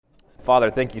Father,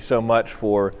 thank you so much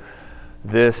for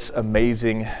this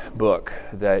amazing book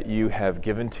that you have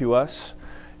given to us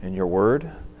in your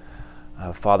word.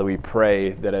 Father, we pray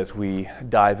that as we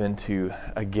dive into,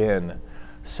 again,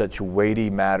 such weighty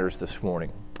matters this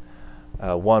morning,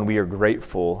 one, we are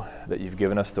grateful that you've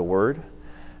given us the word,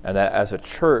 and that as a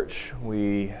church,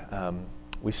 we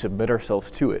submit ourselves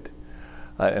to it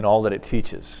and all that it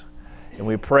teaches. And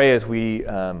we pray as we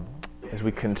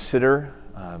consider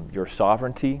your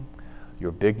sovereignty,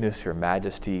 your bigness, your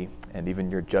majesty, and even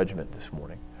your judgment this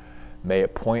morning, may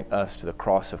it point us to the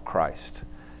cross of Christ,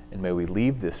 and may we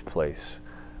leave this place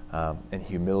in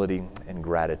humility and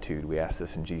gratitude. We ask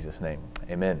this in Jesus' name.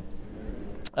 Amen.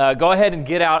 Go ahead and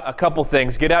get out a couple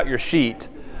things. Get out your sheet.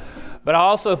 But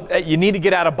also, you need to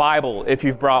get out a Bible if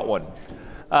you've brought one.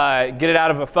 Get it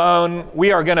out of a phone.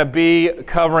 We are going to be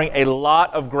covering a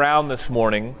lot of ground this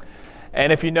morning.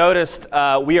 And if you noticed,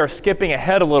 we are skipping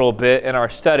ahead a little bit in our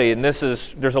study. And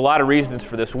there's a lot of reasons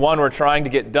for this. One, we're trying to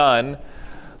get done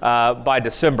by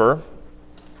December.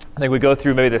 I think we go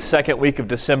through maybe the second week of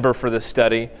December for this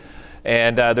study.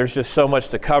 And there's just so much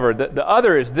to cover. The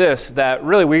other is this, that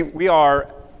really we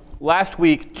are, last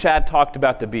week Chad talked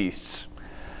about the beasts.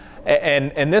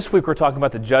 And this week we're talking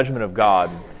about the judgment of God.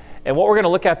 And what we're going to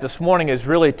look at this morning is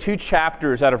really two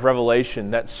chapters out of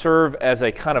Revelation that serve as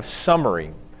a kind of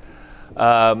summary,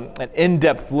 an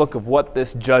in-depth look of what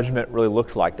this judgment really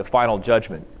looks like, the final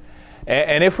judgment.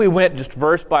 And if we went just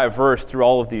verse by verse through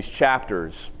all of these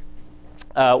chapters,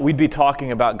 we'd be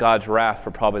talking about God's wrath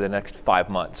for probably the next 5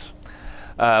 months,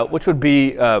 which would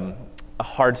be a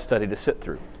hard study to sit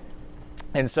through.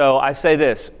 And so I say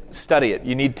this, study it,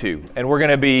 you need to. And we're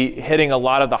going to be hitting a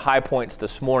lot of the high points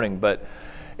this morning, but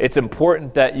it's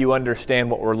important that you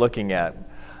understand what we're looking at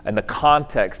and the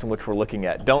context in which we're looking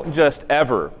at. Don't just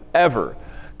ever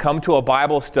come to a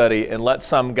Bible study and let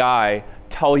some guy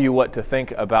tell you what to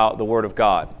think about the Word of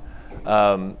God.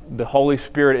 The Holy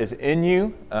Spirit is in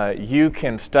you. You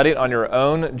can study it on your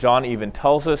own. John even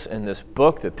tells us in this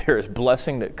book that there is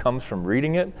blessing that comes from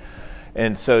reading it.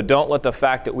 And so don't let the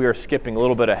fact that we are skipping a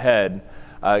little bit ahead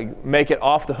make it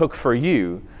off the hook for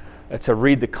you to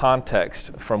read the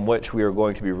context from which we are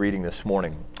going to be reading this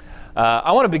morning.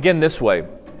 I want to begin this way.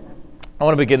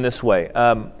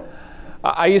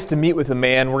 I used to meet with a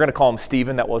man, we're going to call him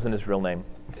Stephen, that wasn't his real name.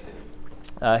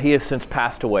 He has since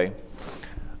passed away.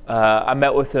 I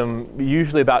met with him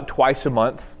usually about twice a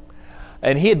month,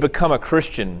 and he had become a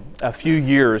Christian a few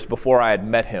years before I had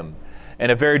met him in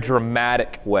a very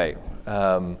dramatic way.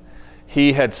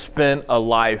 He had spent a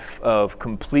life of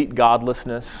complete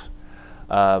godlessness,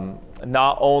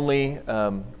 not only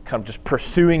kind of just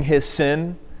pursuing his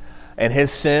sin and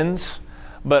his sins,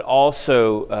 but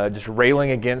also just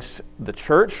railing against the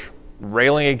church,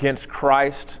 railing against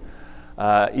Christ,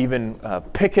 even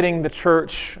picketing the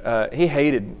church. He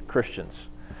hated Christians.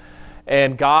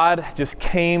 And God just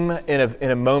came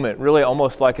in a moment, really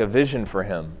almost like a vision for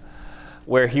him,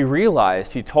 where he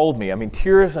realized, he told me,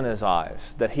 tears in his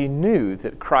eyes, that he knew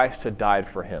that Christ had died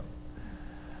for him.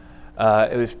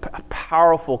 It was a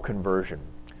powerful conversion.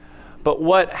 But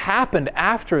what happened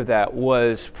after that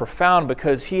was profound,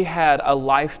 because he had a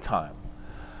lifetime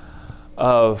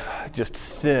of just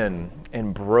sin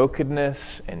and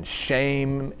brokenness and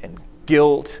shame and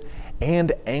guilt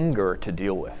and anger to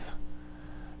deal with.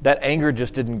 That anger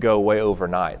just didn't go away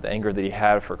overnight. The anger that he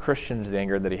had for Christians, the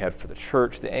anger that he had for the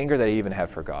church, the anger that he even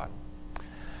had for God.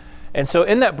 And so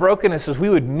in that brokenness, as we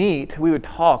would meet, we would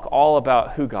talk all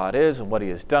about who God is and what he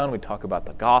has done. We'd talk about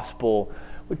the gospel.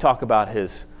 We'd talk about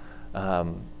his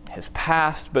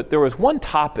past. But there was one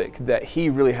topic that he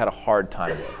really had a hard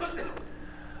time with.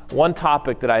 One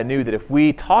topic that I knew that if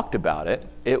we talked about it,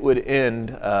 it would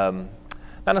end, not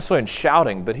necessarily in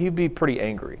shouting, but he'd be pretty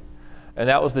angry. And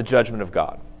that was the judgment of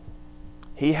God.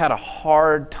 He had a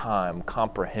hard time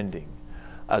comprehending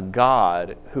a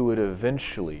God who would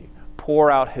eventually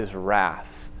pour out his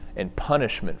wrath and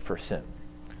punishment for sin.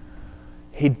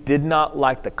 He did not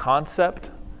like the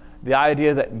concept. The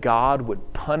idea that God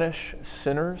would punish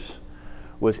sinners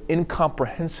was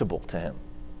incomprehensible to him.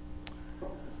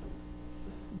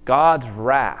 God's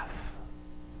wrath.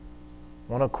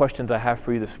 One of the questions I have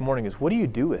for you this morning is, what do you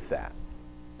do with that?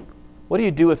 What do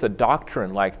you do with a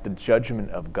doctrine like the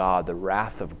judgment of God, the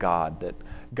wrath of God, that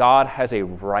God has a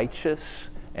righteous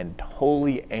and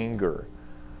holy anger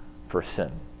for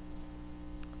sin?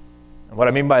 And what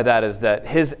I mean by that is that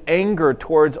his anger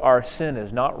towards our sin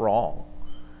is not wrong.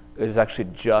 It is actually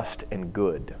just and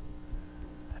good.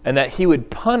 And that he would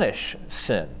punish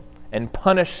sin and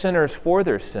punish sinners for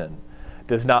their sin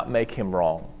does not make him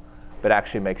wrong, but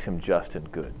actually makes him just and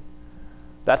good.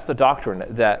 That's the doctrine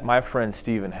that my friend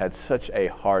Stephen had such a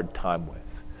hard time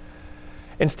with.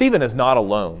 And Stephen is not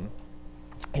alone.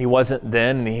 He wasn't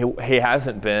then, and he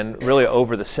hasn't been really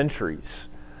over the centuries.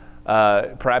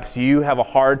 Perhaps you have a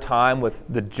hard time with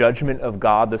the judgment of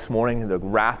God this morning, the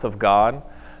wrath of God.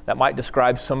 That might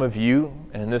describe some of you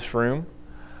in this room.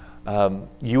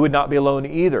 You would not be alone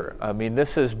either. I mean,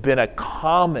 this has been a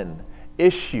common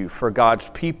issue for God's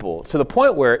people, to the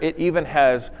point where it even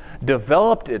has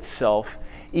developed itself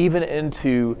even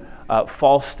into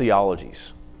false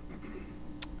theologies.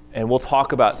 And we'll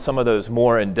talk about some of those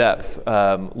more in depth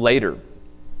later.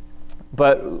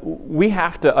 But we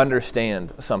have to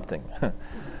understand something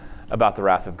about the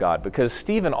wrath of God, because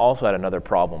Stephen also had another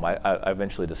problem I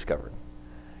eventually discovered.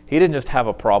 He didn't just have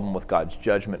a problem with God's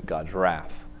judgment, God's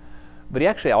wrath, but he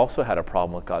actually also had a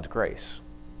problem with God's grace.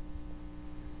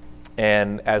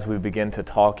 And as we begin to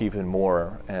talk even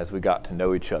more, as we got to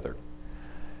know each other,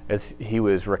 as he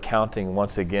was recounting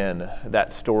once again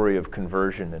that story of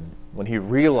conversion, and when he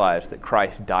realized that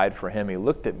Christ died for him, he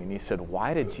looked at me and he said,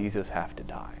 "Why did Jesus have to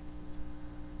die?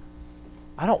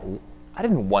 I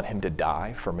didn't want him to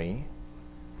die for me.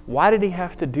 Why did he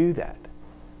have to do that?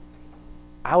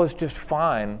 I was just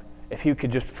fine if he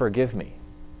could just forgive me.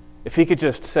 If he could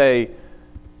just say,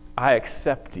 'I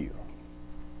accept you.'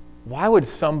 Why would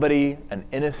somebody, an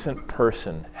innocent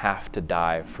person, have to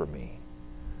die for me?"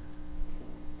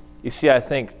 You see, I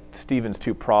think Stephen's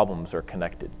two problems are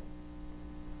connected.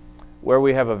 Where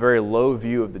we have a very low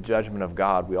view of the judgment of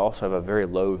God, we also have a very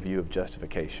low view of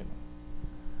justification.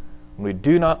 When we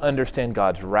do not understand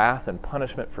God's wrath and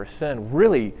punishment for sin,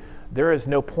 really, there is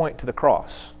no point to the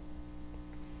cross.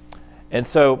 And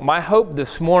so my hope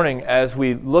this morning, as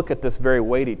we look at this very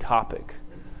weighty topic,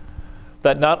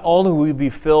 that not only will we be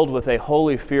filled with a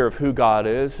holy fear of who God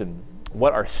is and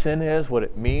what our sin is, what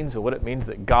it means, and what it means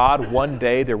that God, one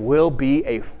day, there will be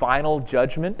a final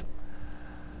judgment.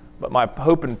 But my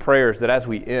hope and prayer is that as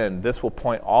we end, this will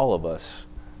point all of us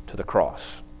to the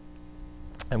cross.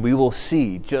 And we will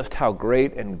see just how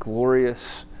great and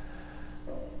glorious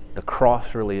the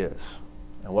cross really is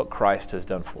and what Christ has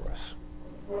done for us.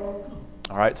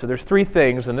 All right, so there's three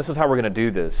things, and this is how we're going to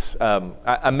do this.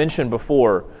 I mentioned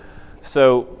before,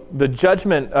 so the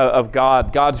judgment of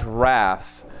God, God's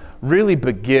wrath, really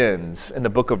begins in the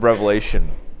book of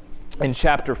Revelation in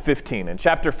chapter 15. In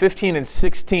chapter 15 and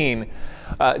 16,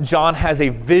 John has a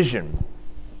vision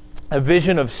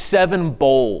of 7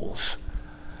 bowls.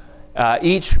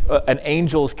 Each an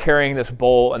angel is carrying this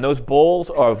bowl, and those bowls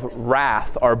of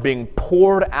wrath are being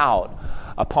poured out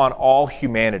upon all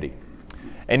humanity.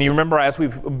 And you remember, as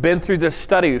we've been through this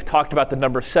study, we've talked about the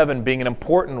number 7 being an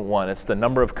important one. It's the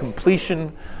number of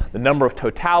completion, the number of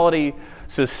totality.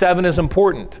 So 7 is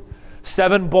important.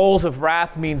 7 bowls of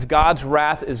wrath means God's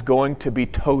wrath is going to be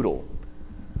total.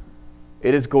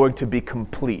 It is going to be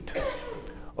complete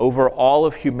over all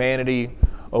of humanity,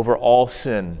 over all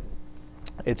sin.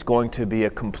 It's going to be a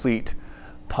complete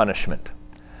punishment.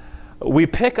 We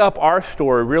pick up our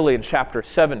story really in chapter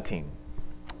 17.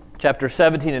 Chapter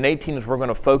 17 and 18 is where we're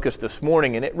going to focus this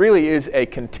morning, and it really is a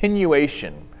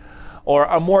continuation or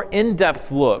a more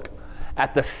in-depth look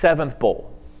at the 7th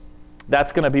bowl.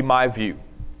 That's going to be my view.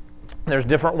 There's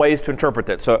different ways to interpret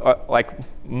that. So like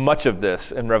much of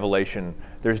this in Revelation,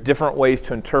 there's different ways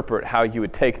to interpret how you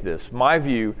would take this. My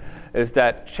view is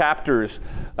that chapters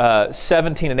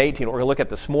 17 and 18, what we're going to look at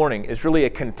this morning, is really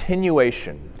a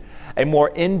continuation, a more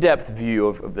in-depth view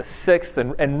of the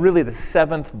 6th and really the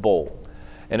 7th bowl.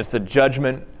 And it's the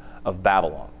judgment of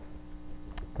Babylon.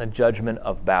 The judgment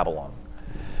of Babylon.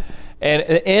 And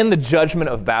in the judgment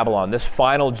of Babylon, this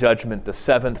final judgment, the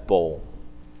 7th bowl,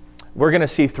 we're going to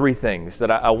see 3 things that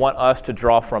I want us to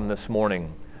draw from this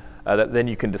morning that then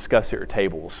you can discuss at your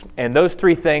tables. And those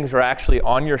 3 things are actually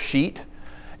on your sheet.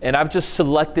 And I've just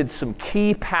selected some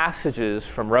key passages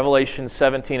from Revelation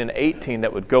 17 and 18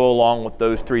 that would go along with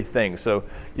those 3 things. So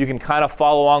you can kind of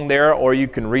follow along there, or you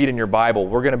can read in your Bible.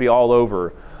 We're going to be all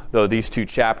over, though, these 2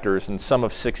 chapters and some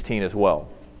of 16 as well.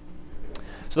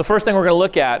 So the first thing we're going to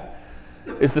look at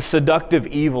is the seductive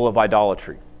evil of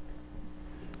idolatry.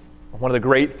 One of the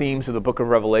great themes of the book of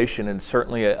Revelation, and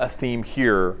certainly a theme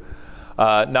here,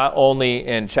 not only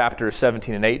in chapters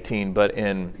 17 and 18, but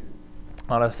in,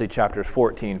 honestly, chapters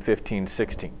 14, 15,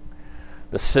 16.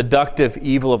 The seductive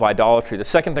evil of idolatry. The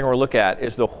second thing we're going to look at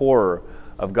is the horror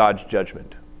of God's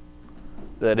judgment.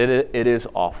 That it is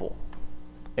awful.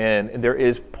 And there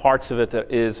is parts of it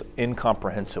that is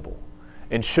incomprehensible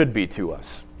and should be to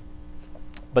us.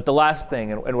 But the last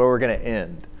thing, and where we're going to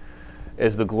end,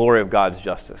 is the glory of God's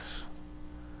justice.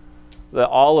 that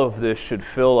all of this should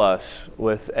fill us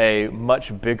with a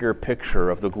much bigger picture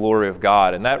of the glory of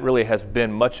God. And that really has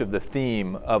been much of the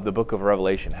theme of the book of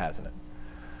Revelation, hasn't it?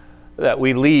 That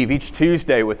we leave each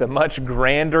Tuesday with a much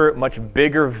grander, much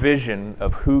bigger vision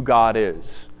of who God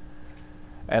is.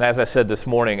 And as I said this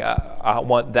morning, I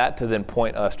want that to then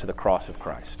point us to the cross of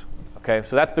Christ. Okay,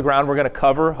 so that's the ground we're going to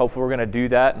cover. Hopefully we're going to do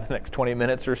that in the next 20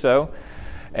 minutes or so.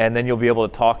 And then you'll be able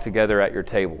to talk together at your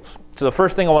tables. So the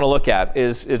first thing I want to look at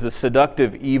is the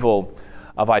seductive evil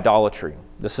of idolatry.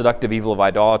 The seductive evil of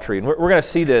idolatry. And we're going to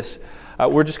see this.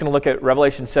 We're just going to look at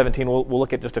Revelation 17. We'll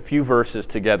look at just a few verses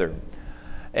together.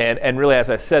 And really, as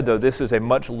I said, though, this is a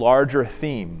much larger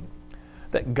theme.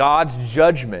 That God's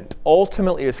judgment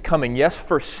ultimately is coming, yes,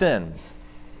 for sin.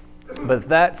 But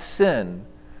that sin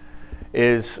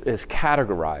is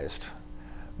categorized,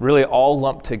 really all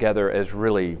lumped together as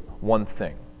really one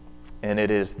thing. And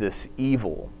it is this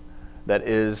evil that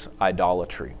is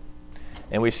idolatry.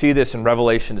 And we see this in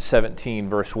Revelation 17,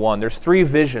 verse 1. There's three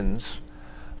visions,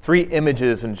 three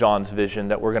images in John's vision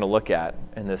that we're going to look at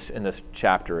in this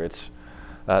chapter. It's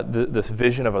this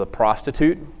vision of a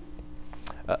prostitute,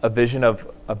 a vision of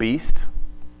a beast,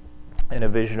 and a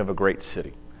vision of a great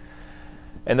city.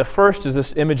 And the first is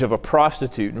this image of a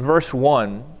prostitute. In verse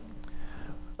 1,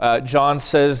 John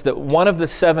says that one of the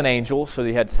seven angels, so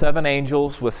he had seven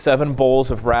angels with seven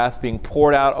bowls of wrath being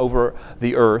poured out over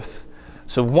the earth.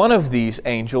 So one of these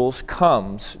angels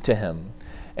comes to him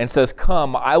and says,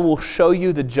 "Come, I will show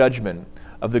you the judgment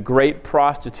of the great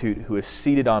prostitute who is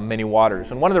seated on many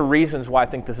waters." And one of the reasons why I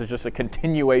think this is just a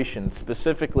continuation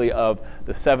specifically of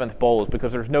the seventh bowl is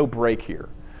because there's no break here.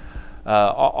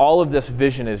 All of this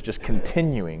vision is just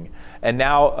continuing. And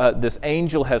now this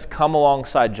angel has come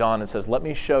alongside John and says, "Let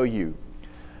me show you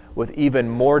with even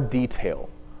more detail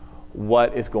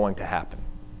what is going to happen."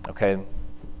 Okay?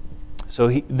 So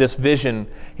this vision,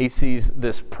 he sees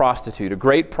this prostitute, a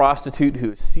great prostitute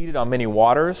who is seated on many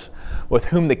waters, with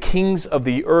whom the kings of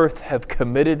the earth have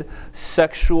committed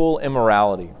sexual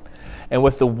immorality, and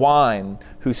with the wine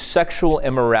whose sexual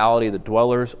immorality the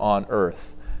dwellers on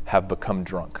earth have become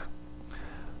drunk.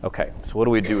 Okay, so what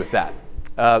do we do with that?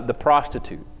 The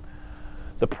prostitute.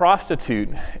 The prostitute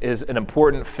is an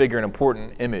important figure, an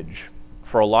important image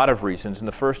for a lot of reasons. And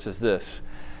the first is this.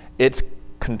 It's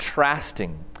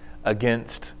contrasting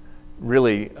against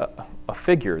really a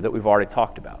figure that we've already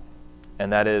talked about,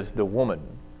 and that is the woman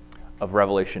of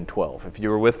Revelation 12. If you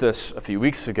were with us a few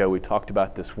weeks ago, we talked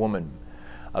about this woman,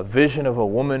 a vision of a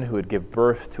woman who would give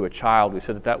birth to a child. We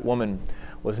said that that woman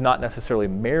was not necessarily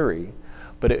Mary,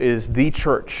 but it is the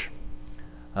church,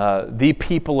 the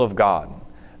people of God.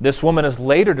 This woman is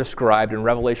later described in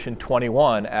Revelation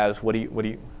 21 as, have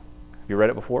you read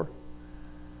it before?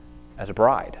 As a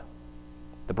bride,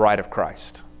 the bride of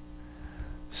Christ.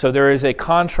 So there is a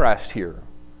contrast here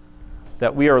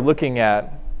that we are looking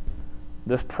at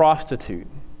this prostitute,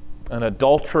 an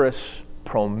adulterous,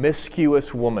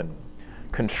 promiscuous woman,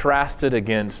 contrasted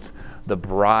against the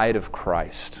bride of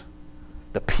Christ,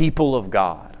 the people of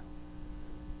God,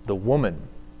 the woman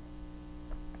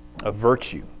of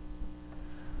virtue.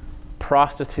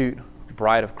 Prostitute,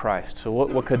 bride of Christ. So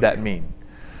what could that mean?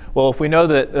 Well, if we know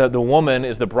that the woman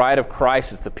is the bride of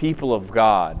Christ, it's the people of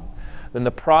God, then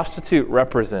the prostitute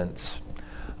represents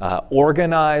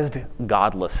organized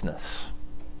godlessness.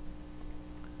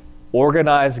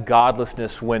 Organized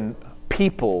godlessness when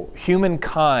people,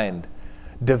 humankind,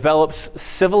 develops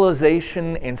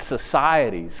civilization and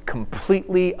societies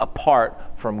completely apart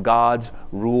from God's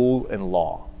rule and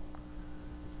law.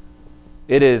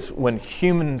 It is when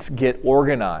humans get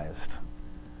organized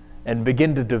and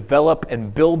begin to develop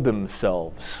and build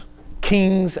themselves,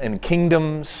 kings and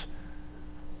kingdoms,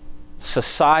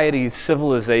 societies,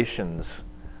 civilizations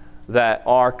that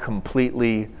are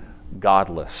completely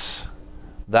godless.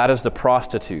 That is the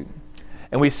prostitute.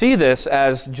 And we see this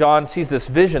as John sees this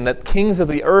vision that kings of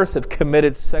the earth have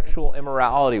committed sexual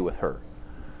immorality with her.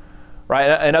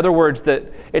 Right? In other words,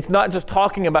 that it's not just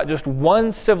talking about just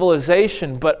one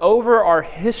civilization, but over our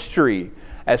history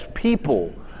as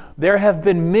people, there have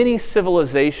been many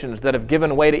civilizations that have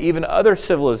given way to even other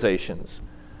civilizations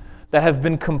that have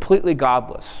been completely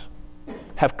godless,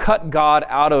 have cut God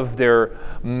out of their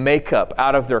makeup,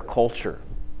 out of their culture,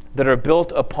 that are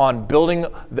built upon building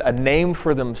a name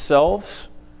for themselves.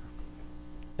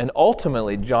 And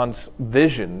ultimately, John's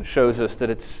vision shows us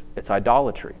that it's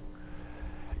idolatry.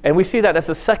 And we see that's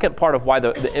the second part of why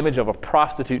the image of a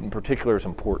prostitute in particular is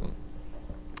important.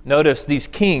 Notice these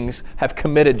kings have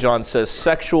committed, John says,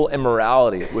 sexual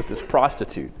immorality with this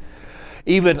prostitute.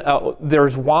 Even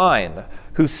there's wine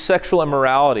whose sexual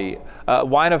immorality,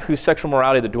 wine of whose sexual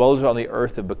morality the dwellers on the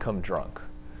earth have become drunk.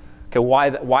 Okay,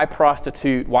 why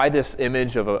prostitute? Why this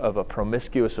image of a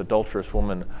promiscuous, adulterous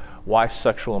woman? Why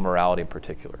sexual immorality in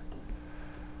particular?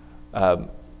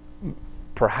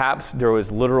 Perhaps there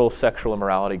was literal sexual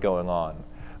immorality going on,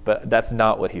 but that's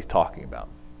not what he's talking about.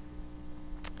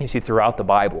 You see, throughout the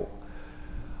Bible,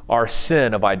 our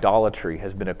sin of idolatry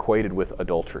has been equated with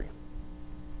adultery.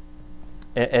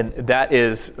 And that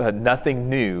is nothing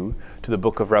new to the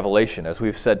book of Revelation. As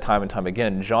we've said time and time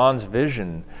again, John's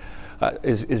vision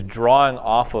is drawing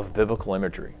off of biblical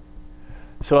imagery.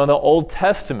 So in the Old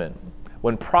Testament,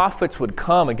 when prophets would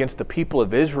come against the people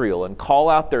of Israel and call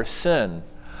out their sin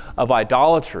of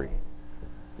idolatry,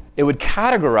 it would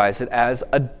categorize it as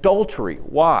adultery.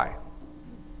 Why?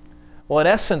 Well, in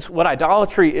essence, what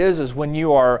idolatry is when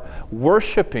you are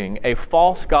worshiping a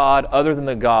false god other than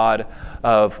the God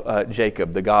of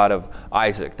Jacob, the God of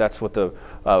Isaac. That's what the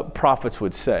prophets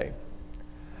would say.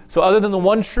 So other than the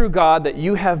one true God that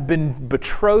you have been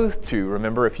betrothed to,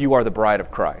 remember, if you are the bride of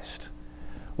Christ,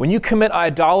 when you commit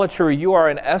idolatry, you are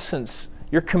in essence,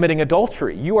 you're committing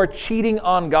adultery. You are cheating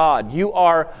on God. You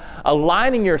are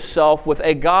aligning yourself with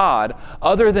a God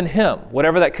other than Him,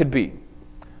 whatever that could be.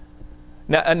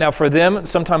 Now, for them,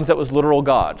 sometimes that was literal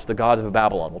gods, the gods of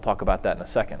Babylon. We'll talk about that in a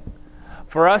second.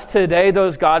 For us today,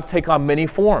 those gods take on many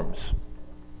forms,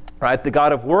 right? The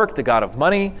God of work, the God of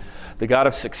money, the God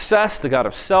of success, the God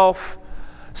of self.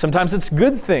 Sometimes it's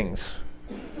good things,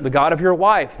 the God of your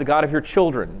wife, the God of your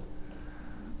children.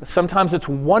 Sometimes it's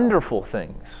wonderful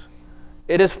things.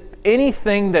 It is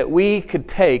anything that we could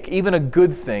take, even a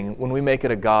good thing, when we make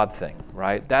it a God thing,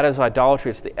 right? That is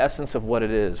idolatry. It's the essence of what it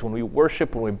is. When we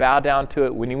worship, when we bow down to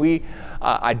it, when we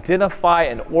identify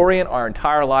and orient our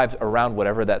entire lives around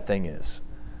whatever that thing is.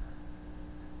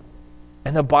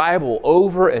 And the Bible,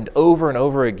 over and over and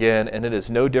over again, and it is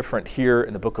no different here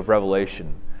in the book of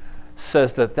Revelation,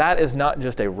 says that that is not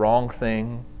just a wrong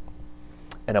thing,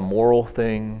 an immoral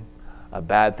thing, a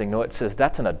bad thing. No, it says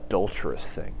that's an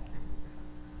adulterous thing.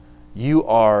 You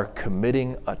are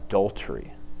committing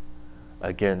adultery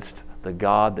against the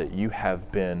God that you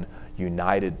have been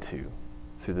united to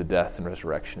through the death and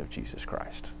resurrection of Jesus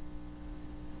Christ.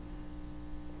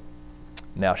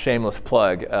 Now, shameless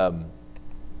plug,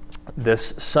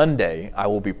 this Sunday I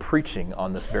will be preaching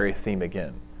on this very theme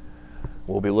again.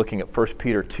 We'll be looking at 1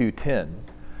 Peter 2:10,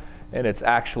 and it's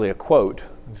actually a quote.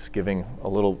 I'm just giving a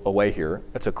little away here.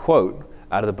 It's a quote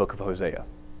out of the book of Hosea.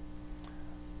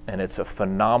 And it's a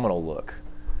phenomenal look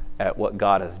at what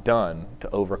God has done to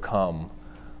overcome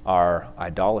our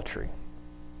idolatry,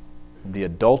 the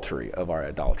adultery of our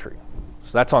idolatry.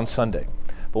 So that's on Sunday.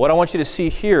 But what I want you to see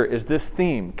here is this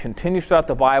theme continues throughout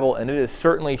the Bible, and it is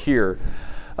certainly here,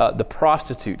 the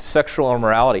prostitute, sexual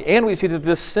immorality. And we see that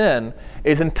this sin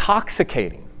is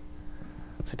intoxicating.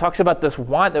 So he talks about this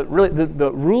wine, that really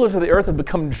the rulers of the earth have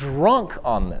become drunk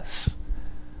on this.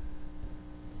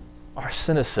 Our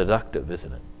sin is seductive,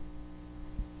 isn't it?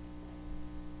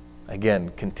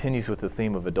 Again, continues with the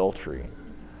theme of adultery.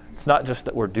 It's not just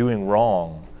that we're doing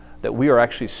wrong, that we are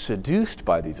actually seduced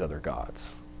by these other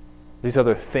gods, these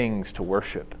other things to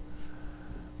worship.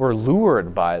 We're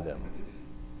lured by them.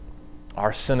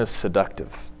 Our sin is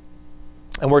seductive.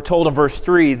 And we're told in verse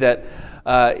 3 that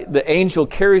the angel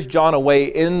carries John away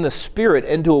in the spirit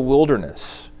into a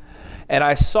wilderness. And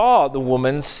I saw the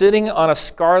woman sitting on a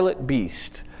scarlet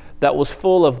beast that was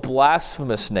full of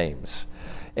blasphemous names.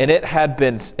 And it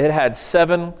had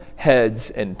 7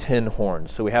 heads and 10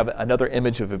 horns. So we have another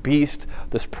image of a beast.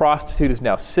 This prostitute is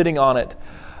now sitting on it.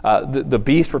 The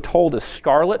beast, we're told, is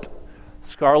scarlet.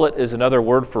 Scarlet is another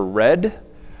word for red.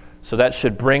 So that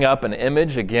should bring up an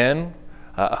image again.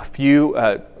 A few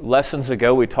lessons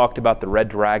ago, we talked about the red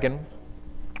dragon,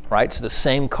 right? So the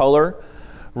same color,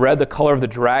 red, the color of the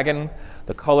dragon,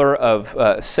 the color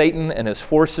of Satan and his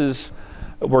forces.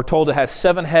 We're told it has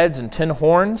 7 heads and 10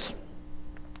 horns.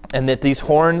 And that these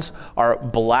horns are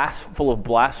full of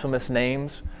blasphemous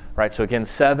names, right? So again,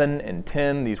 7 and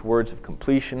 10, these words of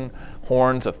completion,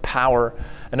 horns of power.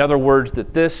 In other words,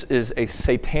 that this is a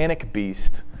satanic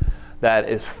beast that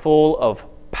is full of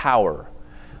power,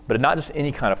 but not just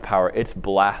any kind of power, it's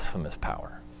blasphemous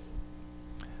power.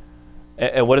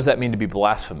 And what does that mean to be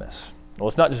blasphemous? Well,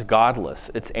 it's not just godless,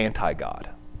 it's anti-God.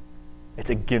 It's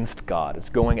against God. It's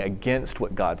going against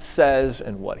what God says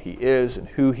and what He is and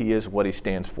who He is, what He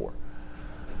stands for.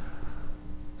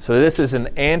 So this is an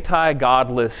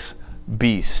anti-godless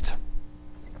beast.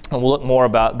 And we'll look more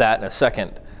about that in a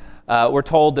second. We're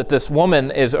told that this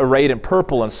woman is arrayed in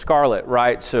purple and scarlet,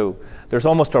 right? So there's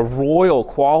almost a royal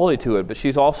quality to it, but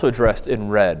she's also dressed in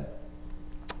red,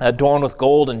 adorned with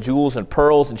gold and jewels and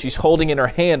pearls, and she's holding in her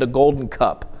hand a golden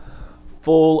cup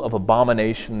full of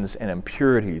abominations and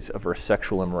impurities of her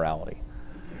sexual immorality.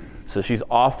 So she's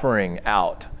offering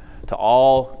out to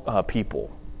all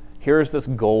people. Here's this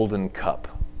golden cup,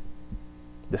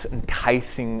 this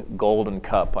enticing golden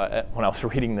cup. When I was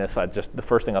reading this, the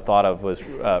first thing I thought of was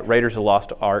Raiders of the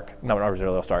Lost Ark. No, not Raiders of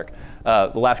the Lost Ark.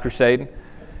 The Last Crusade.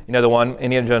 You know the one,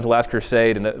 Indiana Jones' Last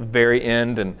Crusade, and the very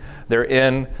end, and they're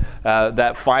in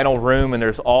that final room, and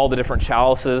there's all the different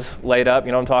chalices laid up.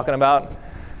 You know what I'm talking about?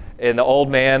 And the old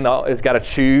man has got to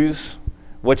choose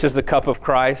which is the cup of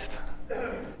Christ,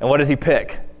 and what does he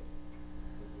pick?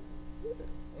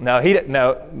 No,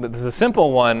 the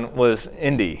simple one was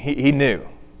Indy. He knew.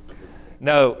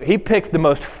 No, he picked the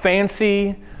most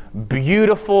fancy,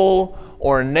 beautiful,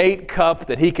 ornate cup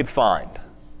that he could find.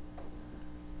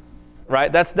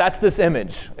 Right? That's this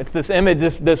image. It's this image,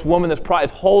 this woman, this bride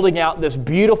is holding out this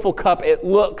beautiful cup. It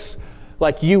looks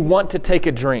like you want to take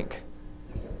a drink.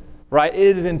 Right?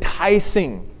 It is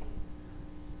enticing.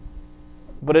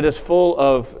 But it is full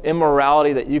of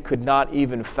immorality that you could not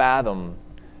even fathom.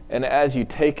 And as you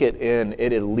take it in,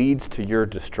 it leads to your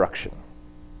destruction.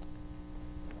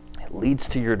 It leads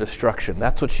to your destruction.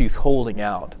 That's what she's holding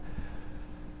out.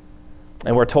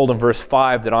 And we're told in verse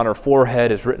 5 that on her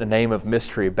forehead is written a name of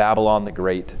mystery, Babylon the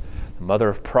Great, the mother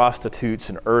of prostitutes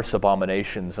and earth's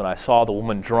abominations. And I saw the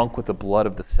woman drunk with the blood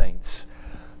of the saints,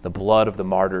 the blood of the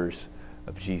martyrs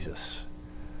of Jesus.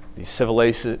 These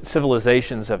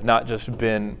civilizations have not just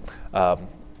been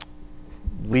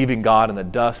leaving God in the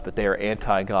dust, but they are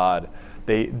anti-God.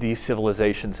 These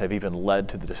civilizations have even led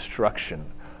to the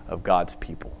destruction of God's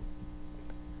people.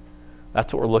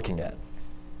 That's what we're looking at.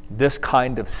 This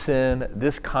kind of sin,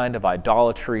 this kind of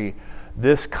idolatry,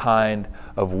 this kind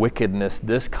of wickedness,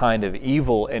 this kind of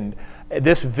evil. And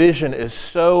this vision is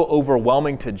so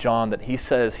overwhelming to John that he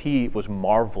says he was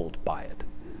marveled by it,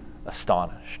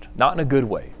 astonished. Not in a good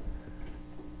way.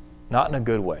 Not in a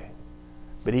good way.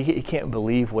 But he can't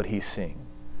believe what he's seeing.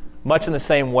 Much in the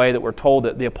same way that we're told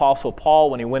that the Apostle Paul,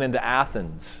 when he went into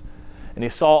Athens and he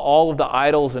saw all of the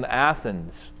idols in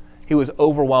Athens, he was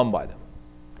overwhelmed by them.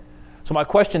 So my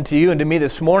question to you and to me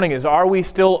this morning is, are we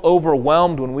still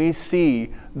overwhelmed when we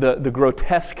see the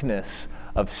grotesqueness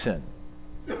of sin?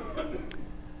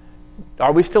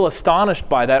 Are we still astonished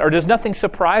by that, or does nothing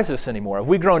surprise us anymore? Have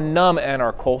we grown numb in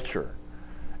our culture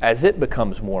as it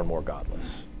becomes more and more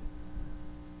godless?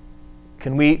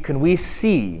 Can we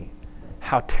see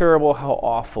how terrible, how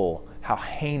awful, how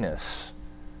heinous,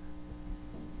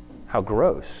 how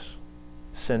gross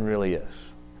sin really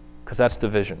is? Because that's the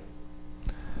vision.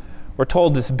 We're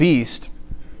told this beast,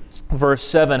 verse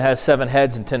 7, has 7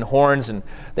 heads and 10 horns, and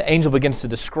the angel begins to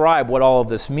describe what all of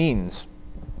this means.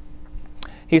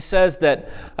 He says that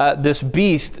this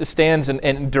beast stands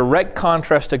in direct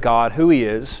contrast to God, who he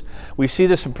is. We see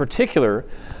this in particular,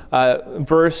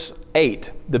 verse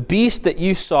 8. The beast that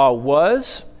you saw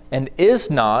was and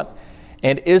is not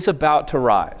and is about to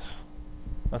rise.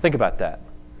 Now think about that.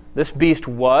 This beast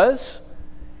was,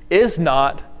 is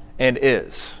not, and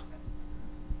is.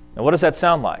 Now, what does that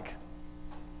sound like?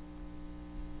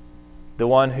 The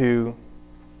one who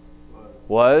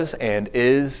was and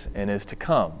is to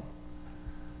come.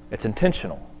 It's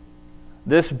intentional.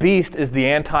 This beast is the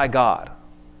anti-God.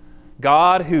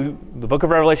 God, who the book of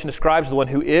Revelation describes, the one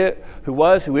who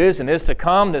was, who is, and is to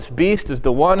come. This beast is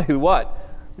the one who what?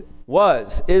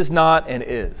 Was, is not, and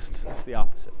is. It's the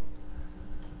opposite.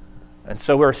 And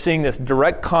so we're seeing this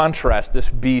direct contrast, this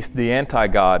beast, the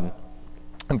anti-God.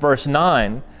 In verse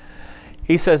 9,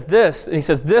 he says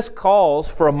this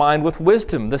calls for a mind with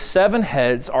wisdom. The 7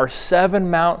 heads are 7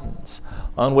 mountains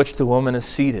on which the woman is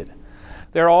seated.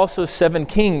 There are also 7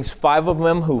 kings, 5 of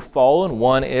them who fall, and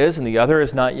 1 is, and the other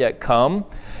is not yet come.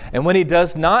 And when he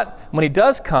does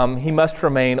come, he must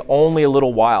remain only a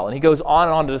little while. And he goes on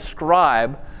and on to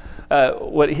describe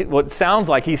what sounds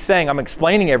like he's saying, I'm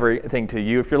explaining everything to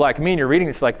you. If you're like me and you're reading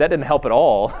this, like, that didn't help at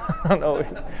all. I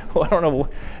don't know.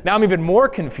 Now I'm even more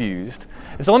confused.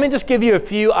 And so let me just give you a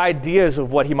few ideas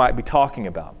of what he might be talking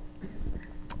about.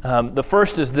 The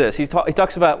first is this. He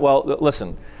talks about, well,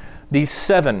 listen, these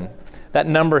 7, that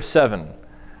number 7,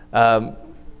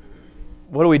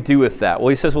 what do we do with that? Well,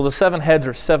 he says, well, the 7 heads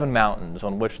are 7 mountains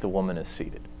on which the woman is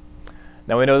seated.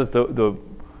 Now we know that the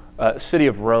city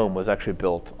of Rome was actually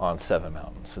built on 7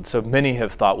 mountains. And so many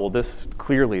have thought, well, this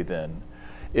clearly then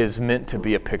is meant to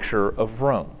be a picture of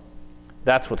Rome.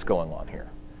 That's what's going on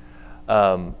here.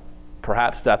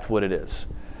 Perhaps that's what it is.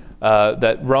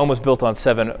 That Rome was built on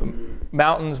 7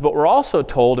 mountains, but we're also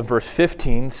told in verse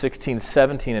 15, 16,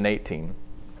 17, and 18,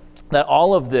 that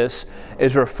all of this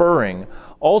is referring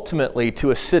ultimately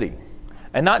to a city.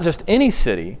 And not just any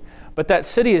city, but that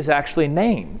city is actually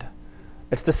named.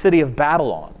 It's the city of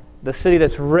Babylon, the city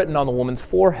that's written on the woman's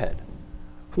forehead.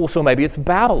 Well, so maybe it's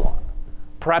Babylon.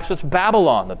 Perhaps it's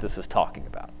Babylon that this is talking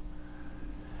about.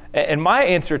 And my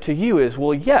answer to you is,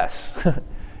 well, yes,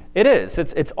 it is.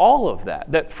 It's all of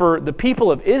that. That for the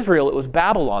people of Israel, it was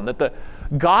Babylon, that the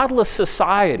godless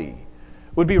society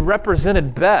would be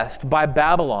represented best by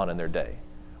Babylon in their day.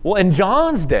 Well, in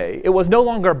John's day, it was no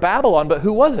longer Babylon, but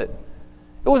who was it?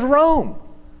 It was Rome.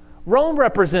 Rome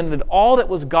represented all that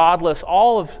was godless,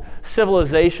 all of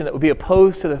civilization that would be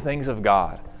opposed to the things of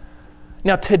God.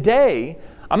 Now today,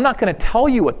 I'm not going to tell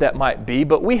you what that might be,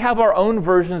 but we have our own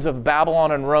versions of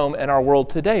Babylon and Rome in our world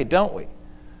today, don't we?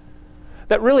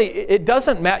 That really, it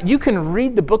doesn't matter. You can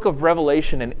read the book of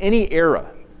Revelation in any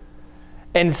era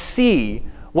and see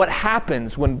what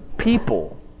happens when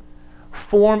people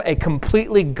form a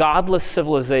completely godless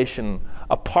civilization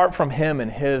apart from him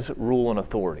and his rule and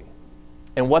authority,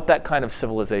 and what that kind of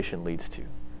civilization leads to.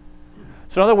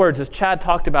 So in other words, as Chad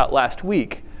talked about last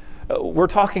week, we're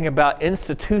talking about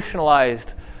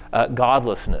institutionalized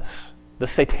godlessness, the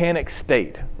satanic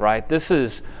state, right? This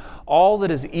is all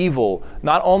that is evil,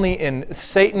 not only in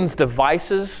Satan's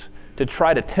devices to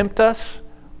try to tempt us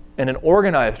in an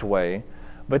organized way,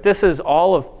 but this is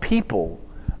all of people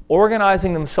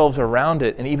organizing themselves around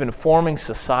it and even forming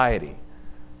society,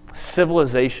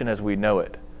 civilization as we know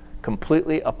it,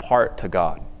 completely apart to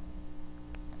God.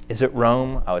 Is it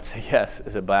Rome? I would say yes.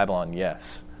 Is it Babylon?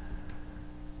 Yes.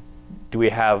 Do we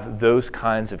have those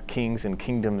kinds of kings and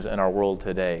kingdoms in our world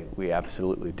today? We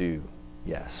absolutely do,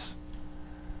 yes.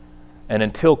 And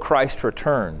until Christ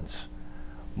returns,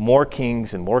 more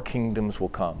kings and more kingdoms will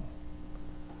come,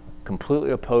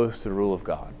 completely opposed to the rule of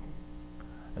God.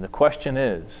 And the question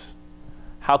is,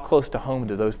 how close to home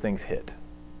do those things hit?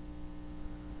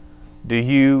 Do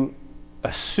you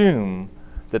assume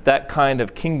that that kind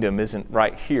of kingdom isn't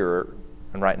right here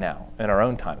and right now, in our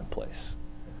own time and place?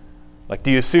 Like,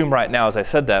 do you assume right now, as I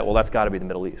said that, well, that's got to be the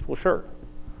Middle East? Well, sure.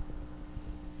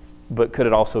 But could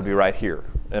it also be right here,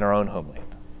 in our own homeland?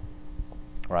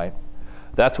 Right?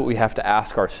 That's what we have to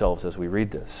ask ourselves as we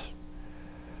read this.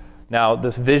 Now,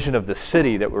 this vision of the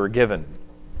city that we were given,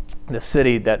 the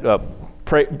city that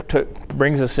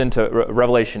brings us into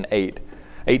Revelation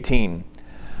 18,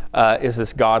 is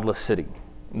this godless city.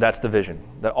 That's the vision,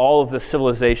 that all of this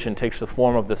civilization takes the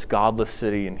form of this godless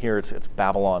city, and here it's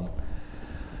Babylon.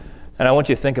 And I want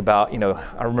you to think about,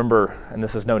 I remember, and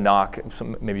this is no knock,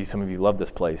 maybe some of you love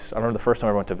this place. I remember the first time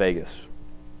I went to Vegas,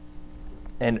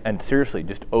 and seriously,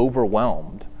 just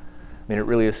overwhelmed. I mean, it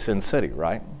really is Sin City,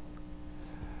 right?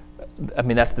 I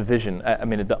mean, that's the vision. I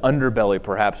mean, the underbelly,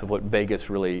 perhaps, of what Vegas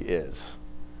really is.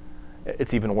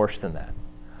 It's even worse than that.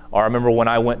 Or I remember when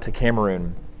I went to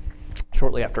Cameroon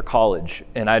shortly after college,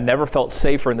 and I never felt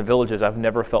safer in the villages. I've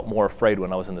never felt more afraid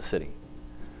when I was in the city.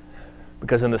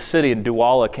 Because in the city, in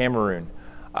Douala, Cameroon,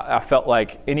 I felt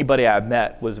like anybody I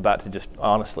met was about to just,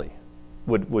 honestly,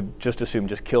 would just assume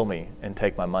just kill me and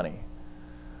take my money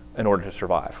in order to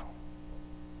survive.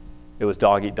 It was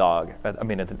dog eat dog. I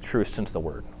mean, in the truest sense of the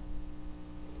word.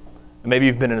 And maybe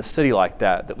you've been in a city like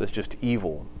that was just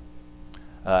evil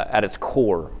at its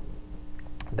core.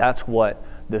 That's what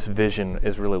this vision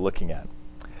is really looking at.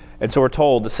 And so we're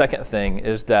told the second thing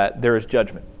is that there is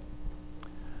judgment.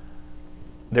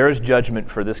 There is judgment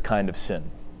for this kind of sin.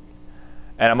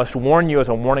 And I must warn you, as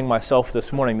I'm warning myself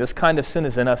this morning, this kind of sin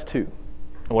is in us too.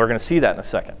 And we're going to see that in a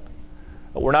second.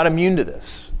 But we're not immune to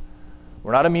this.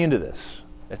 We're not immune to this.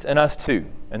 It's in us too.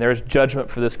 And there is judgment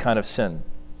for this kind of sin.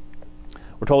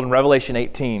 We're told in Revelation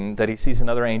 18 that he sees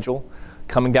another angel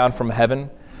coming down from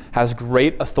heaven, has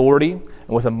great authority, and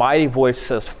with a mighty voice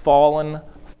says, "Fallen,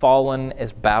 fallen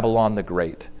is Babylon the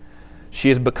Great. She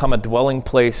has become a dwelling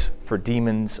place for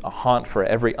demons, a haunt for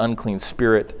every unclean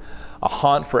spirit, a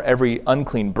haunt for every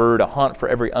unclean bird, a haunt for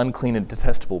every unclean and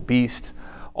detestable beast.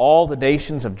 All the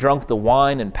nations have drunk the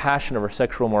wine and passion of her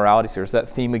sexual immorality." So there's that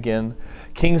theme again.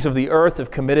 "Kings of the earth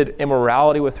have committed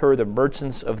immorality with her. The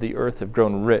merchants of the earth have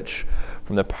grown rich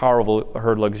from the power of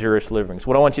her luxurious living." So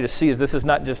what I want you to see is this is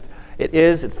not just,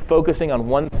 it's focusing on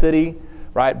one city,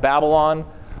 right, Babylon,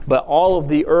 but all of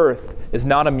the earth is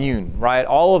not immune, right?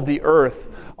 All of the earth,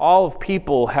 all of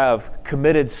people have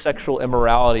committed sexual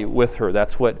immorality with her.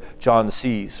 That's what John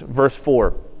sees. Verse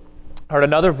 4, "I heard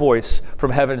another voice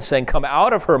from heaven saying, 'Come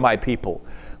out of her, my people,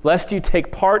 lest you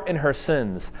take part in her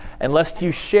sins, and lest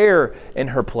you share in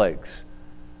her plagues.'"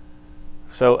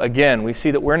 So again, we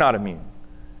see that we're not immune.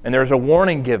 And there's a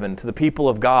warning given to the people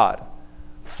of God.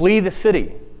 Flee the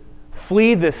city.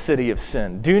 Flee this city of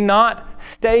sin. Do not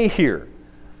stay here.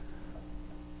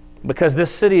 Because this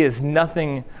city is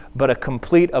nothing but a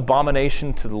complete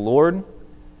abomination to the Lord.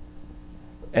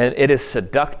 And it is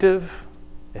seductive.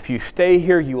 If you stay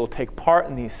here, you will take part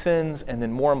in these sins. And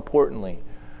then more importantly,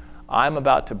 I'm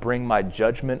about to bring my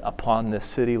judgment upon this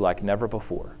city like never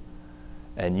before.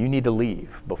 And you need to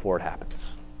leave before it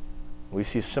happens. We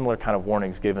see similar kind of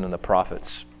warnings given in the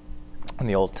prophets in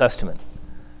the Old Testament.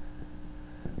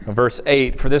 In verse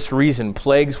 8, for this reason,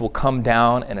 plagues will come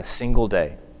down in a single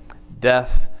day,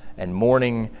 death and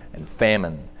mourning and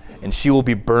famine, and she will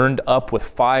be burned up with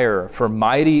fire, for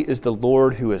mighty is the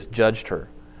Lord who has judged her.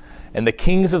 And the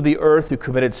kings of the earth who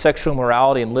committed sexual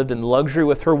immorality and lived in luxury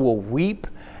with her will weep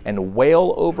and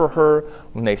wail over her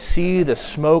when they see the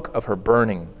smoke of her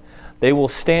burning. They will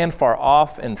stand far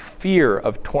off in fear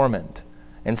of torment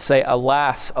and say,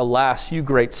 alas, alas, you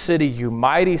great city, you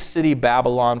mighty city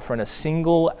Babylon, for in a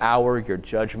single hour your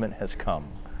judgment has come.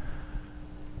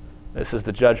 This is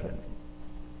the judgment.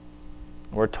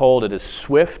 We're told it is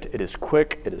swift, it is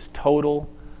quick, it is total,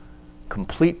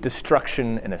 complete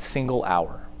destruction in a single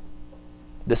hour.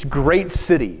 This great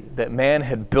city that man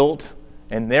had built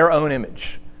in their own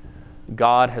image,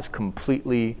 God has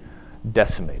completely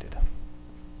decimated.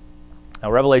 Now,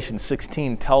 Revelation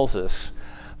 16 tells us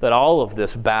that all of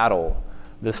this battle,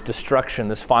 this destruction,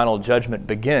 this final judgment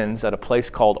begins at a place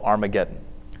called Armageddon.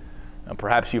 And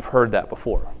perhaps you've heard that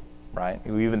before, right?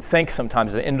 We even think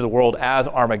sometimes of the end of the world as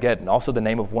Armageddon, also the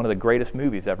name of one of the greatest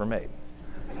movies ever made.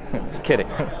 Kidding.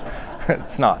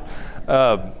 It's not.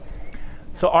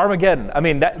 So Armageddon, I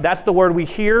mean, that's the word we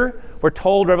hear. We're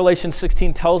told Revelation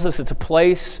 16 tells us it's a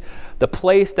place, the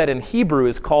place that in Hebrew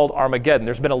is called Armageddon.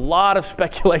 There's been a lot of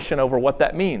speculation over what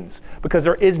that means because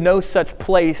there is no such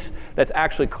place that's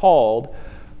actually called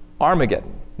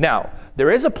Armageddon. Now, there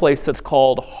is a place that's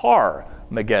called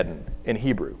Har-Mageddon in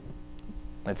Hebrew.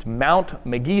 It's Mount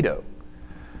Megiddo.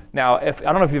 Now, I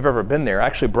don't know if you've ever been there. I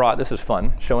actually brought, this is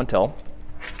fun, show and tell.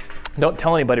 Don't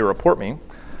tell anybody to report me.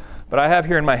 But I have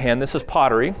here in my hand, this is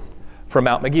pottery from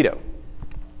Mount Megiddo.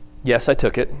 Yes, I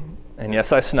took it, and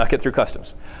yes, I snuck it through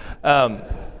customs. Mount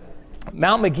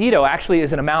Megiddo actually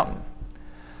isn't a mountain.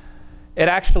 It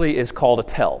actually is called a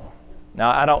tell.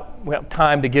 Now, we don't have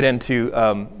time to get into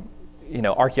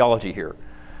archaeology here,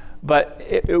 but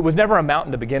it was never a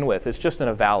mountain to begin with. It's just in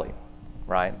a valley,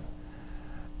 right?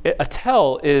 A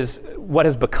tell is what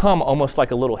has become almost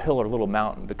like a little hill or a little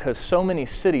mountain because so many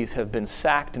cities have been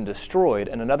sacked and destroyed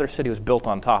and another city was built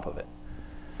on top of it.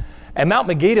 And Mount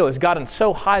Megiddo has gotten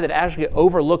so high that it actually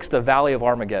overlooks the Valley of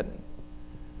Armageddon.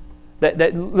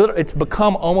 It's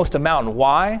become almost a mountain.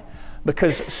 Why?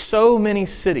 Because so many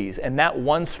cities in that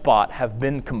one spot have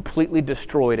been completely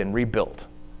destroyed and rebuilt.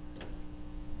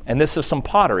 And this is some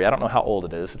pottery. I don't know how old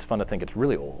it is. It's fun to think it's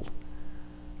really old.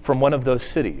 From one of those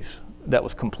cities that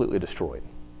was completely destroyed.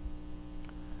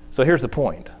 So here's the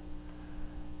point.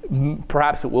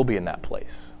 Perhaps it will be in that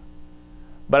place.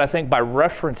 But I think by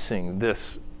referencing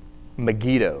this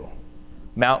Megiddo,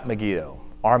 Mount Megiddo,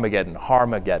 Armageddon,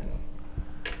 Har-Mageddon.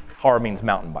 Har means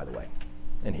mountain, by the way,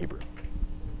 in Hebrew.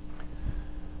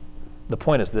 The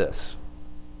point is this.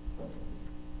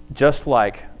 Just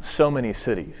like so many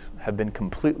cities have been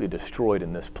completely destroyed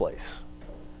in this place,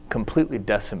 completely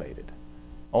decimated,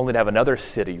 only to have another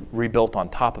city rebuilt on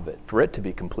top of it for it to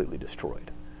be completely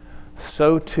destroyed.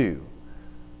 So too,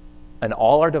 in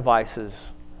all our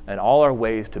devices and all our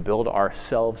ways to build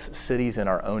ourselves cities in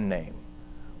our own name,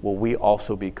 will we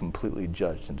also be completely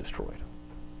judged and destroyed.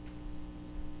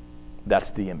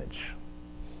 That's the image.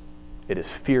 It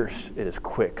is fierce, it is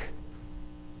quick.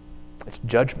 It's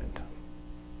judgment.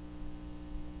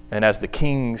 And as the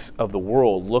kings of the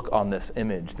world look on this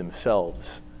image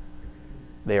themselves,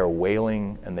 they are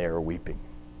wailing and they are weeping.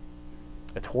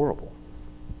 It's horrible.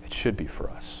 It should be for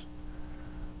us.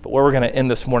 But where we're going to end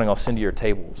this morning, I'll send to your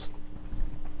tables,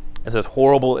 is as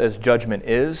horrible as judgment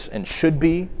is and should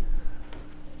be,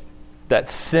 that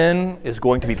sin is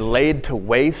going to be laid to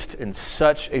waste in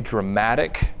such a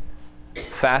dramatic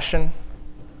fashion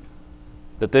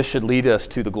that this should lead us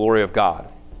to the glory of God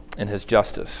and his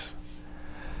justice.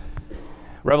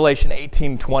 Revelation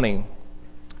 18:20,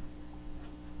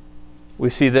 we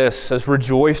see this, says,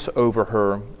 rejoice over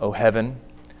her, O heaven,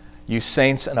 you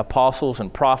saints and apostles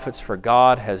and prophets, for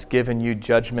God has given you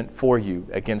judgment for you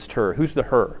against her. Who's the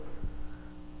her?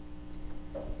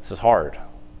 This is hard.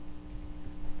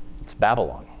 It's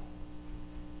Babylon.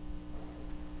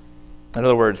 In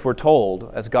other words, we're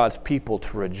told as God's people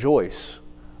to rejoice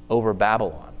over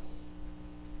Babylon.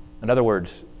 In other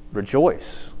words,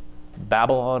 rejoice.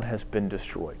 Babylon has been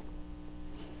destroyed.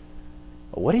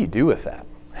 Well, what do you do with that?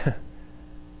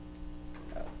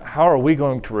 How are we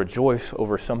going to rejoice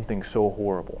over something so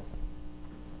horrible?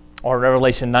 Or in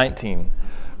Revelation 19,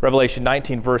 Revelation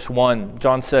 19, verse 1,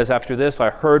 John says, "After this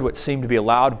I heard what seemed to be a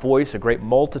loud voice, a great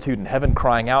multitude in heaven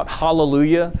crying out,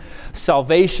 'Hallelujah!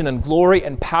 Salvation and glory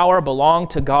and power belong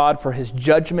to God, for his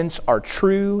judgments are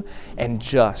true and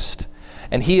just.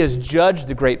 And he has judged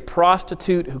the great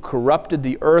prostitute who corrupted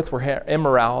the earth with her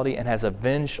immorality and has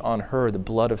avenged on her the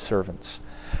blood of servants.'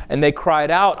 And they cried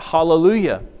out,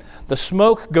 'Hallelujah! The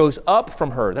smoke goes up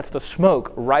from her.'" That's the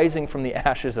smoke rising from the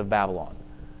ashes of Babylon.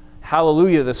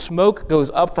 "Hallelujah, the smoke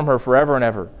goes up from her forever and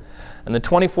ever. And the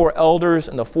 24 elders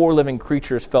and the 4 living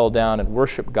creatures fell down and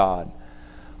worshiped God,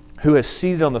 who is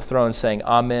seated on the throne, saying,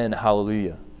 'Amen,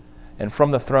 hallelujah.' And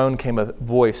from the throne came a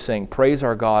voice saying, 'Praise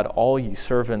our God, all ye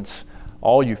servants,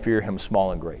 all you fear him,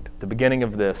 small and great.'" At the beginning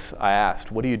of this, I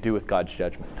asked, what do you do with God's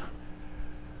judgment?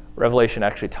 Revelation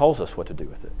actually tells us what to do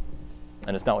with it.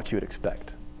 And it's not what you would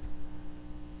expect.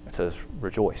 It says,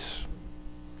 rejoice.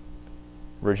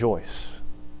 Rejoice.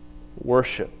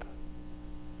 Worship.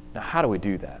 Now, how do we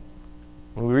do that?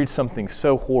 When we read something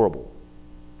so horrible,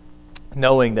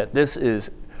 knowing that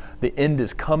the end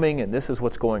is coming and this is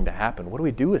what's going to happen, what do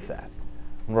we do with that?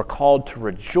 And we're called to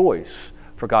rejoice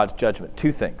for God's judgment.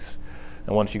 2 things.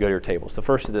 And once you go to your tables. The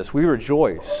first is this: we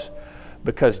rejoice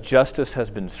because justice has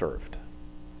been served.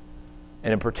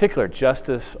 And in particular,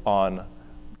 justice on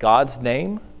God's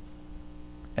name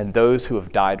and those who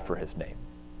have died for his name.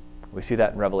 We see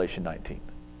that in Revelation 19.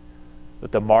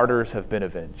 That the martyrs have been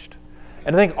avenged.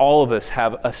 And I think all of us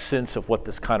have a sense of what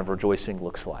this kind of rejoicing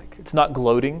looks like. It's not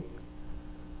gloating,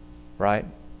 right?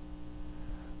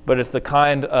 But it's the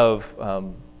kind of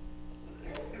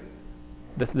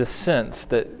the sense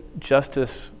that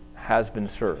justice has been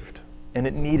served, and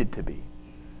it needed to be.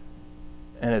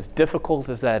 And as difficult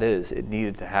as that is, it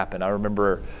needed to happen. I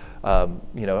remember, I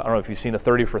don't know if you've seen the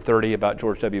 30 for 30 about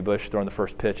George W. Bush throwing the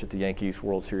first pitch at the Yankees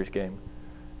World Series game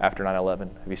after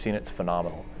 9/11. Have you seen it? It's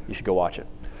phenomenal. You should go watch it.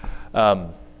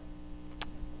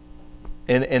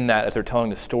 In that, as they're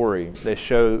telling the story, they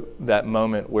show that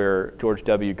moment where George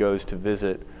W. goes to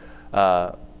visit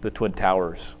the Twin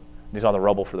Towers. He's on the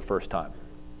rubble for the first time.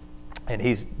 And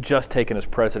he's just taken his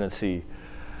presidency,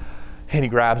 and he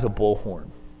grabs a bullhorn,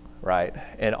 right?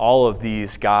 And all of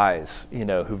these guys,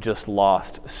 who've just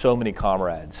lost so many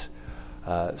comrades,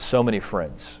 so many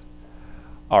friends,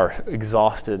 are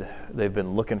exhausted. They've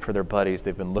been looking for their buddies.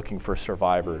 They've been looking for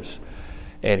survivors.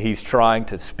 And he's trying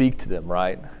to speak to them,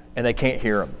 right? And they can't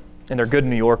hear him. And they're good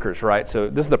New Yorkers, right? So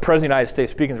this is the President of the United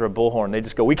States speaking through a bullhorn. They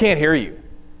just go, "We can't hear you."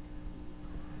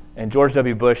 And George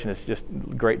W. Bush, and it's just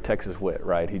great Texas wit,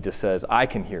 right? He just says, "I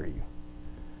can hear you."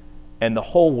 And the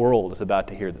whole world is about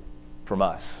to hear from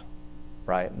us,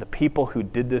 right? The people who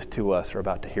did this to us are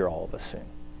about to hear all of us soon.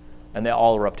 And they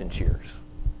all erupt in cheers.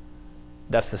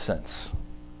 That's the sense.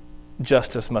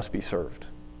 Justice must be served.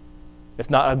 It's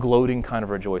not a gloating kind of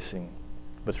rejoicing,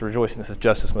 but it's rejoicing that says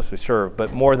justice must be served.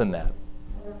 But more than that,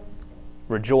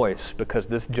 rejoice because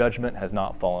this judgment has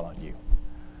not fallen on you.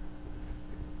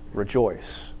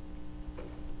 Rejoice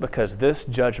because this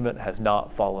judgment has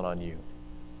not fallen on you.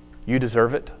 You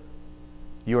deserve it.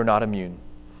 You are not immune.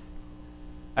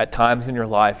 At times in your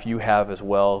life, you have as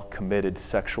well committed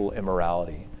sexual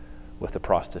immorality with the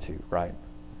prostitute, right?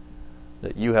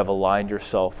 That you have aligned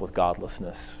yourself with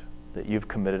godlessness, that you've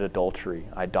committed adultery,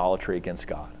 idolatry against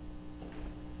God.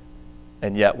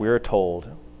 And yet we are told,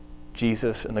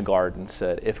 Jesus in the garden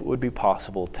said, "If it would be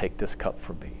possible, take this cup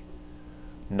from me.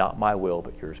 Not my will,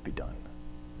 but yours be done."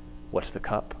 What's the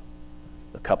cup?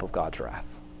 The cup of God's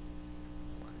wrath.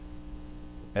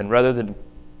 And rather than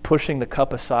pushing the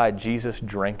cup aside, Jesus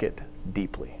drank it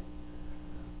deeply.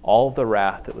 All of the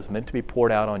wrath that was meant to be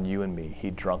poured out on you and me,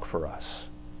 he drank for us.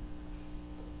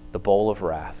 The bowl of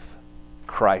wrath,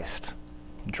 Christ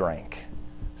drank,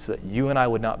 so that you and I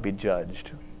would not be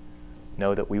judged,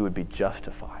 know that we would be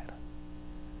justified.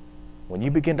 When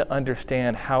you begin to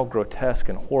understand how grotesque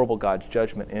and horrible God's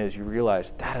judgment is, you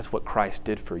realize that is what Christ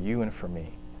did for you and for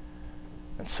me.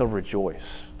 And so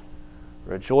rejoice.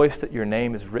 Rejoice that your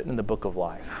name is written in the book of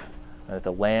life, and that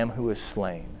the Lamb who was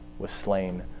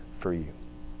slain for you.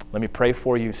 Let me pray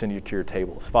for you and send you to your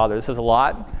tables. Father, this is a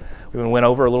lot. We went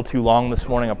over a little too long this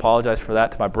morning. I apologize for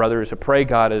that to my brothers. I pray,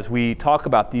 God, as we talk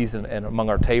about these and among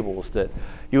our tables, that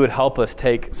you would help us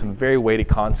take some very weighty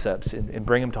concepts and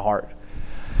bring them to heart.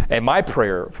 And my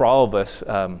prayer for all of us,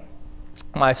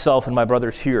 myself and my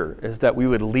brothers here, is that we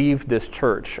would leave this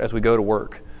church as we go to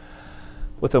work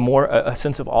with a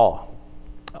sense of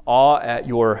awe at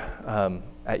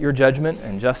your judgment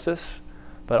and justice,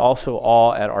 but also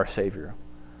awe at our Savior,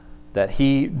 that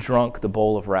he drunk the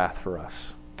bowl of wrath for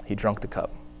us. He drunk the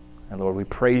cup. And Lord, we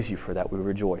praise you for that. We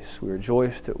rejoice. We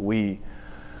rejoice that we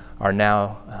are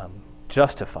now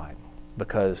justified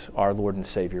because our Lord and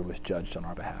Savior was judged on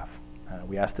our behalf.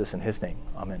 We ask this in his name.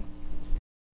 Amen.